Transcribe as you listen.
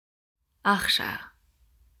Ақша.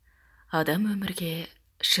 Адам өмірге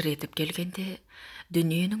шыр етіп келгенде,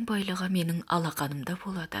 дүниенің байлығы менің алақанымда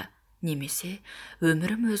болады, немесе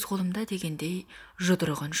өмірім өз қолымда дегендей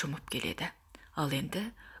жұдырығын жұмып келеді. Ал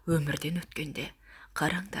енді өмірден өткенде,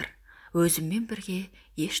 қараңдар, өзіммен бірге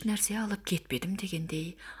еш нәрсе алып кетпедім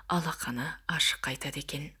дегендей алақаны ашық қайтады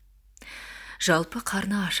екен. Жалпы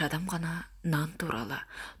қарны аш адам ғана нан туралы,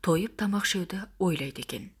 тойып тамақ жеуді ойлайды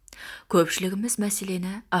екен. Көпшілігіміз мәселені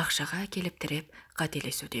ақшаға әкеліп тіреп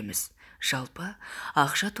қателесудеміз. Жалпы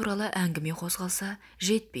ақша туралы әңгіме қозғалса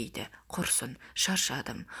жетпейді, құрсын,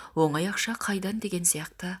 шаршадым, оңай ақша қайдан деген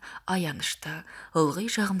сияқты аянышты,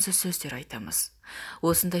 ылғи жағымсыз сөздер айтамыз.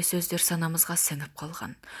 Осындай сөздер санамызға сіңіп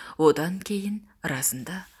қалған. Одан кейін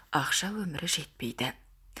расында ақша өмірі жетпейді.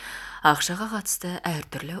 Ақшаға қатысты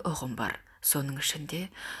әртүрлі ұғым бар. Соның ішінде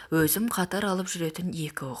өзім қатар алып жүретін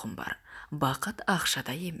екі ұғым бар. Бақыт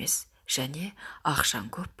ақшада емес, және ақшаң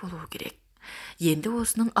көп болуы керек. Енді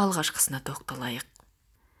осының алғашқысына тоқталайық.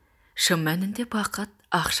 Шын мәнінде бақыт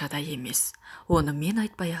ақшада емес. Оны мен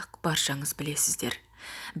айтпай-ақ баршаңыз білесіздер.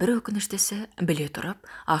 Бір өкініштісі, біле тұрып,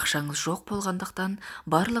 ақшаңыз жоқ болғандықтан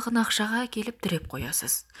барлығын ақшаға әкеліп тіреп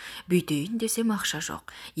қоясыз. Бүйтейін десем ақша жоқ,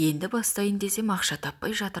 енді бастайын десем ақша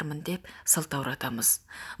таппай жатырмын деп сылтауратамыз.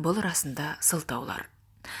 Бұл расында сылтаулар.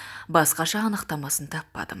 Басқаша анықтамасын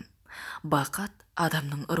таппадым. Бақыт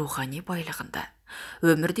адамның рухани байлығында.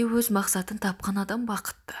 Өмірде өз мақсатын тапқан адам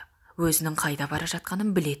бақытты. Өзінің қайда бара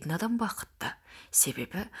жатқанын білетін адам бақытты.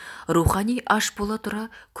 Себебі рухани аш бола тұра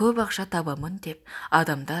көп ақша табамын деп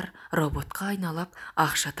адамдар роботқа айналып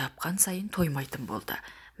ақша тапқан сайын тоймайтын болды.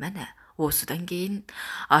 Мәні осыдан кейін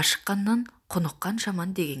ашыққаннан құныққан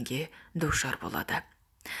жаман дегенге душар болады.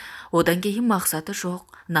 Одан кейін мақсаты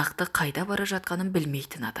жоқ, нақты қайда бара жатқанын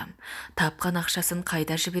білмейтін адам. Тапқан ақшасын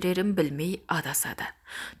қайда жіберерін білмей адасады.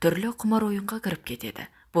 Түрлі құмар ойынға кіріп кетеді.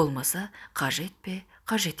 Болмаса, қажет пе,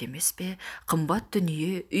 қажет емес пе, қымбат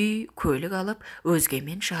дүние, үй, көлік алып,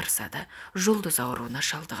 өзгемен жарысады, жұлдыз ауруына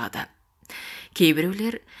шалдығады.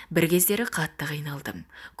 Кейбіреулер бір кездері қатты қиналдым,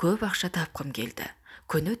 көп ақша тапқым келді.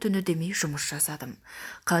 Күні түні демей жұмыс жасадым.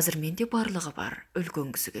 Қазір менде барлығы бар,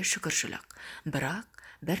 үлкен кісіге шүкіршілік. Бірақ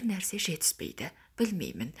бір нәрсе жетіспейді,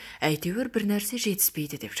 білмеймін, әйтеуір бір нәрсе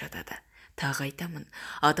жетіспейді деп жатады. Тағы айтамын,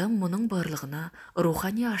 адам мұның барлығына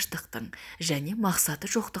рухани аштықтың және мақсаты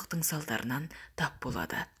жоқтықтың салдарынан тап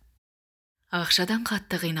болады. Ақшадан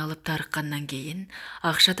қатты қиналып тарыққаннан кейін,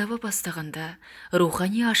 ақша таба бастағанда,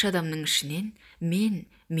 рухани аш адамның ішінен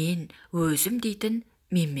мен, өзім дейтін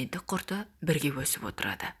менмендік құрты бірге өсіп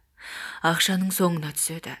отырады. Ақшаның соңына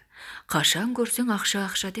түседі. Қашан көрсең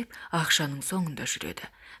ақша деп ақшаның соңында жүреді.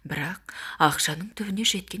 Бірақ ақшаның түбіне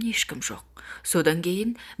жеткен ешкім жоқ. Содан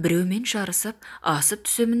кейін біреумен жарысып, асып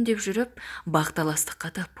түсемін деп жүріп,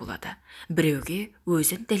 бақталастыққа тап болады. Біреуге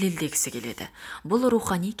өзін дәлелдегісі келеді. Бұл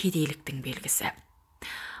рухани кедейліктің белгісі.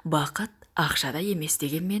 Бақыт ақшада емес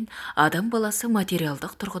дегенмен, адам баласы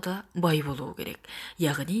материалдық тұрғыда бай болуы керек.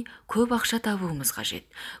 Яғни көп ақша табуымыз қажет.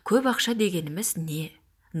 Көп ақша дегеніміз не?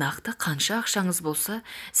 Нақты қанша ақшаңыз болса,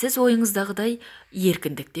 сіз ойыңыздағыдай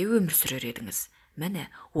еркіндікте өмір сүрер едіңіз. Міне,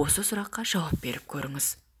 осы сұраққа жауап беріп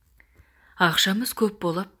көріңіз. Ақшамыз көп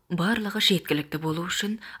болып, барлығы жеткілікті болу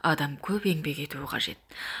үшін адам көп еңбек етуі қажет.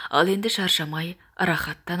 Ал енді шаршамай,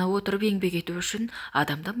 рахаттана отырып еңбек ету үшін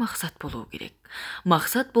адамда мақсат болуы керек.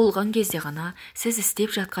 Мақсат болған кезде ғана сіз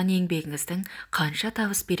істеп жатқан еңбегіңіздің қанша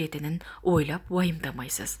табыс беретінін ойлап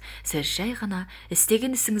уайымдамайсыз. Сіз жай ғана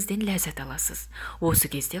істеген ісіңізден ләззат аласыз. Осы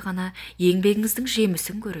кезде ғана еңбегіңіздің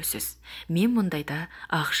жемісін көресіз. Мен мұндайда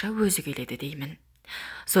ақша өзі келеді деймін.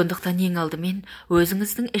 Сондықтан ең алдымен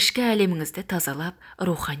өзіңіздің ішкі әлеміңізді тазалап,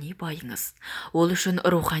 рухани байыңыз. Ол үшін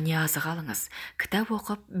рухани азық алыңыз, кітап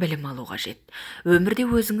оқып, білім алу қажет. Өмірде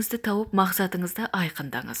өзіңізді тауып, мақсатыңызды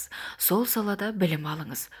айқындаңыз. Сол салада білім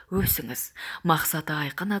алыңыз, өсіңіз. Мақсаты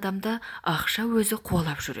айқын адамда ақша өзі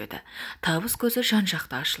қуалап жүреді. Табыс көзі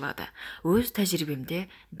жан-жақта ашылады. Өз тәжірибемде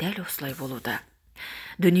дәл осылай болуда.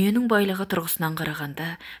 Дүниенің байлығы тұрғысынан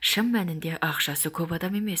қарағанда, шын мәнінде ақшасы көп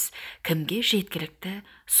адам емес, кімге жеткілікті,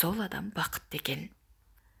 сол адам бақытты екен.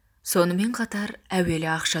 Сонымен қатар,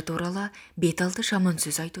 әуелі ақша туралы беталды жаман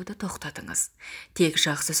сөз айтуды тоқтатыңыз. Тек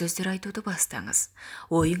жақсы сөздер айтуды бастаңыз.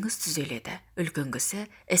 Ойыңыз түзеледі, үлкенгісі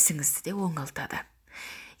ісіңізді де оңалтады.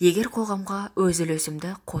 Егер қоғамға өз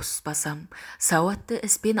үлесімді қоспасам, сауатты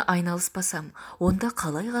іспен айналыспасам, онда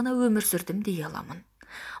қалай ғана өмір сүрдім дей аламын.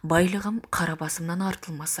 Байлығым қара басымнан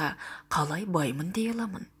артылмаса, қалай баймын дей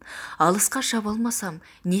аламын. Алысқа шаба алмасам,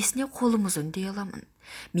 несіне қолым ұзын дей аламын.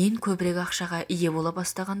 Мен көбірек ақшаға ие бола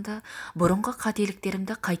бастағанда, бұрынғы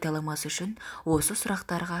қателіктерімді қайталамас үшін осы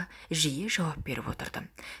сұрақтарға жиі жауап беріп отырдым.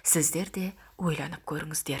 Сіздер де ойланып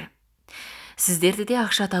көріңіздер. Сіздерді де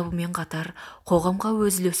ақша табумен қатар қоғамға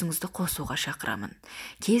өз үлесіңізді қосуға шақырамын.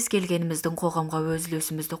 Кез келгеніміздің қоғамға өз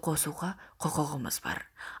үлесімізді қосуға құқығымыз бар.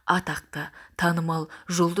 Атақты, танымал,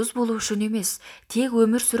 жұлдыз болу үшін емес, тек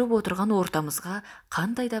өмір сүріп отырған ортамызға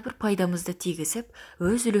қандай да бір пайдамызды тигізіп,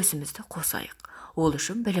 өз үлесімізді қосайық. Ол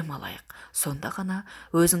үшін білім алайық. Сонда ғана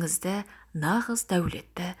өзіңізді нағыз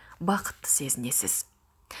дәулетті, бақытты сезінесіз.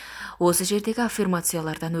 Осы жердегі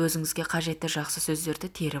аффирмациялардан өзіңізге қажетті жақсы сөздерді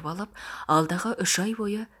теріп алып, алдағы 3 ай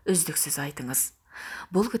бойы үздіксіз айтыңыз.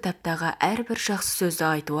 Бұл кітаптағы әрбір жақсы сөзді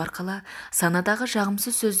айту арқылы санадағы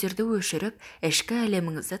жағымсыз сөздерді өшіріп, ішкі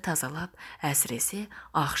әлеміңізді тазалап, әсіресе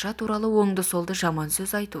ақша туралы оңды-солды жаман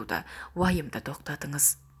сөз айтуды уайымды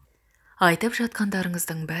тоқтатыңыз. Айтып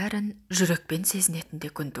жатқандарыңыздың бәрін жүрекпен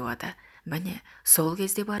сезінетінде күн туады. Міне, сол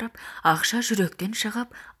кезде барып, ақша жүректен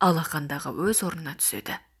шығып, алақандағы өз орнына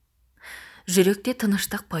түседі. Жүректе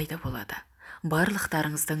тыныштық пайда болады.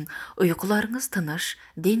 Барлықтарыңыздың ұйқыларыңыз тыныш,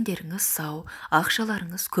 дендеріңіз сау,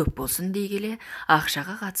 ақшаларыңыз көп болсын дей келе,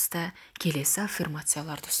 ақшаға қатысты келесі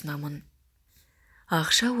аффирмацияларды ұсынамын.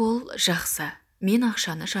 Ақша ол жақсы. Мен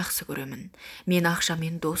ақшаны жақсы көремін. Мен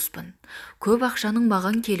ақшамен доспын. Көп ақшаның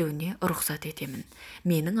маған келуіне рұқсат етемін.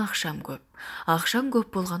 Менің ақшам көп. Ақшам көп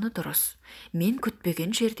болғаны дұрыс. Мен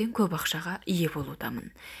күтпеген жерден көп ақшаға ие болудамын.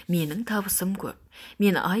 Менің табысым көп.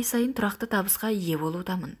 Мен ай сайын тұрақты табысқа ие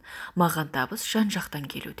болудамын. Маған табыс жан-жақтан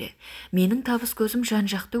келуде. Менің табыс көзім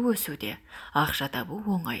жан-жақты өсуде. Ақша табу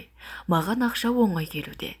оңай. Маған ақша оңай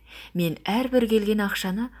келуде. Мен әрбір келген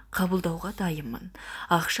ақшаны қабылдауға дайынмын.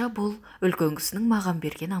 Ақша бұл үлкен кісінің маған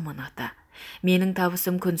берген аманаты. Менің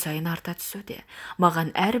табысым күн сайын арта түсуде.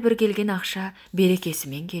 Маған әрбір келген ақша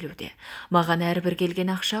берекесімен келуде. Маған әрбір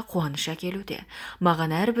келген ақша қуаныша келуде.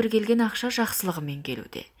 Маған әрбір келген ақша жақсылығымен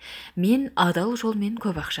келуде. Мен адал жолмен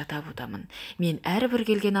көп ақша табудамын. Мен әрбір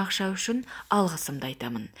келген ақша үшін алғысымды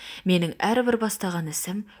айтамын. Менің әрбір бастаған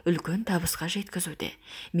ісім үлкен табысқа жеткізуде.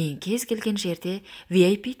 Мен кез келген жерде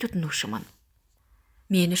VIP тұтынушымын.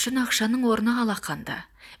 Мен үшін ақшаның орны алақанда.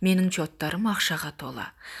 Менің счеттарым ақшаға толы.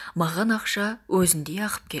 Маған ақша өзіндей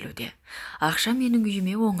ағып келуде. Ақша менің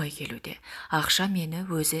үйіме оңай келуде. Ақша мені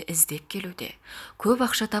өзі іздеп келуде. Көп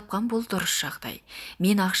ақша тапқан бұл дұрыс жағдай.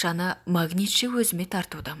 Мен ақшаны магнитше өзіме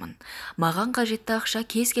тартудамын. Маған қажетті ақша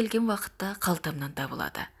кез келген уақытта қалтамнан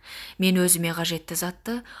табылады. Мен өзіме қажетті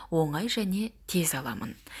затты оңай және тез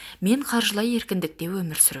аламын. Мен қаржылай еркіндікте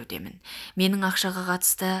өмір сүрудемін. Менің ақшаға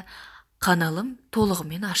қатысты каналым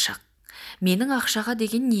толығымен ашық. Менің ақшаға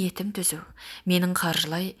деген ниетім түзу. Менің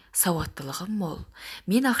қаржылай сауаттылығым мол.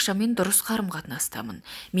 Мен ақшамен дұрыс қарым-қатынастамын.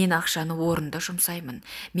 Мен ақшаны орынды жұмсаймын.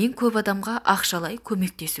 Мен көп адамға ақшалай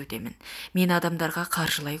көмектесудемін. Мен адамдарға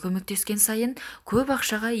қаржылай көмектескен сайын көп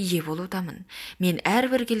ақшаға ие болудамын. Мен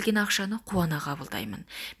әрбір келген ақшаны қуана қабылдаймын.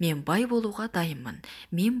 Мен бай болуға дайынмын.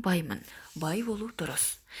 Мен баймын. Бай болу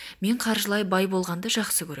дұрыс. Мен қаржылай бай болғанды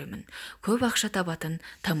жақсы көремін. Көп ақша табатын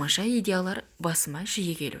тамаша идеялар басыма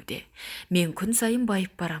жиі келуде. Мен күн сайын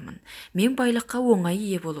байып барамын. Мен байлыққа оңай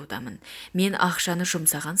ие болудамын. Мен ақшаны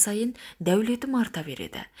жұмсаған сайын дәулетім арта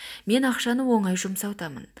береді. Мен ақшаны оңай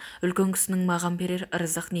жұмсаудамын. Үлкен кісінің маған берер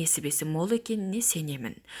ырзық несібесі мол екеніне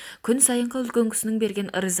сенемін. Күн сайынғы үлкен кісінің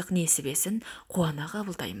берген ырзық несібесін қуана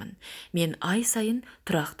қабылдаймын. Мен ай сайын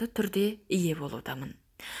тұрақты түрде ие болудамын.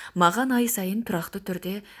 Маған ай сайын тұрақты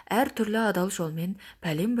түрде әртүрлі адал жолмен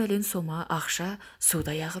пәлен-пәлен сома ақша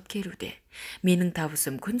судай ағып келуде. Менің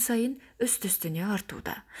табысым күн сайын үсті-үстіне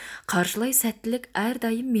артуда. Қаржылай сәттілік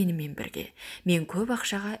әрдайым менімен бірге. Мен көп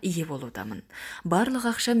ақшаға ие болудамын. Барлық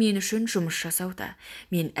ақша мен үшін жұмыс жасауда.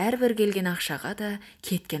 Мен әрбір келген ақшаға да,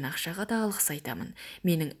 кеткен ақшаға да алғыс айтамын.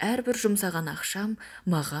 Менің әрбір жұмсаған ақшам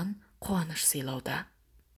маған қуаныш сыйлауда.